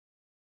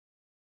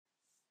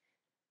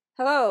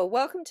Hello,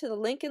 welcome to the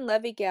Lincoln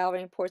Levy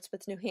Gallery in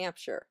Portsmouth, New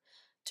Hampshire,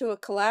 to a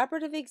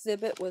collaborative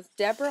exhibit with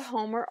Deborah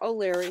Homer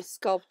OLeary,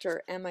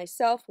 sculptor, and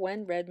myself,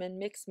 Wen Redmond,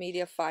 mixed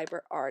media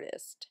fiber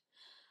artist.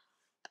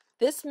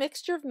 This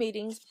mixture of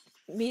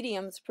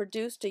mediums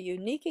produced a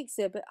unique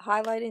exhibit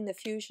highlighting the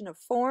fusion of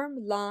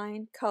form,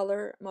 line,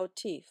 color,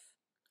 motif.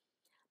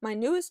 My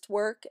newest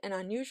work, an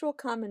unusual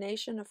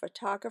combination of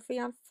photography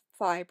on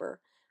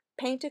fiber,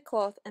 painted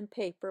cloth, and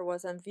paper,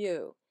 was on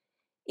view.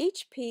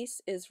 Each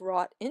piece is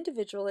wrought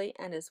individually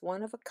and is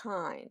one of a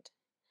kind.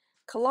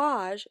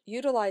 Collage,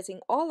 utilizing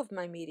all of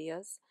my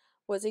medias,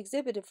 was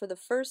exhibited for the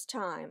first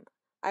time.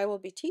 I will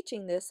be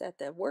teaching this at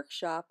the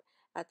workshop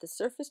at the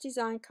Surface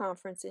Design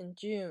Conference in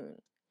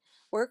June.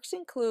 Works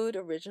include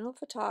original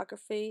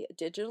photography,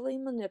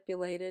 digitally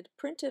manipulated,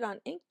 printed on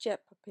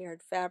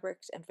inkjet-prepared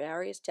fabrics, and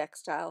various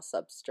textile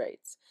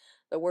substrates.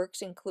 The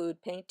works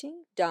include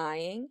painting,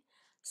 dyeing,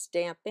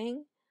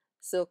 stamping,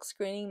 silk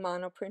screening,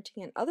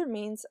 monoprinting, and other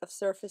means of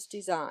surface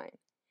design.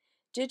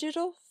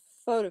 Digital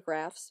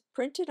photographs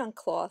printed on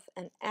cloth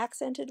and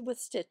accented with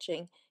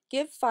stitching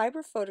give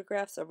fiber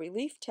photographs a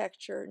relief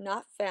texture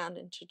not found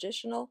in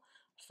traditional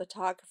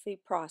photography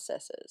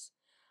processes.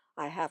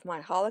 I have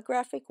my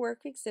holographic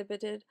work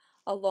exhibited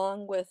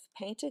along with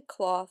painted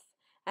cloth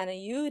and a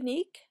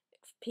unique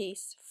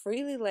piece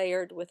freely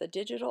layered with a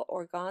digital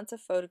organza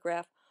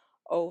photograph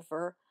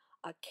over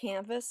a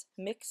canvas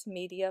mixed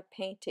media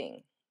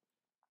painting.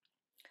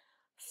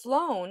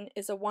 Flown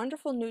is a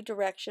wonderful new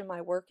direction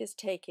my work is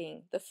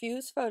taking. The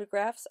fused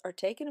photographs are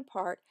taken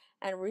apart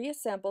and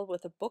reassembled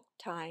with a book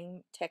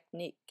tying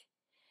technique.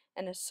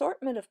 An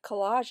assortment of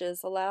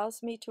collages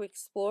allows me to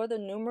explore the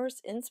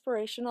numerous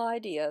inspirational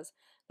ideas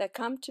that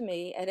come to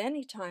me at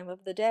any time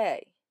of the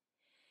day.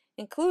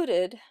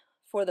 Included,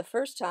 for the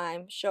first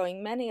time,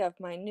 showing many of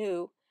my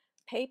new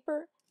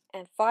paper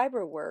and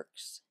fiber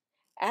works.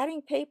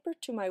 Adding paper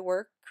to my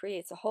work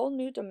creates a whole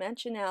new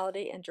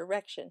dimensionality and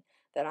direction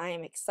that I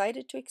am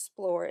excited to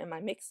explore in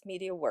my mixed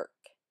media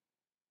work.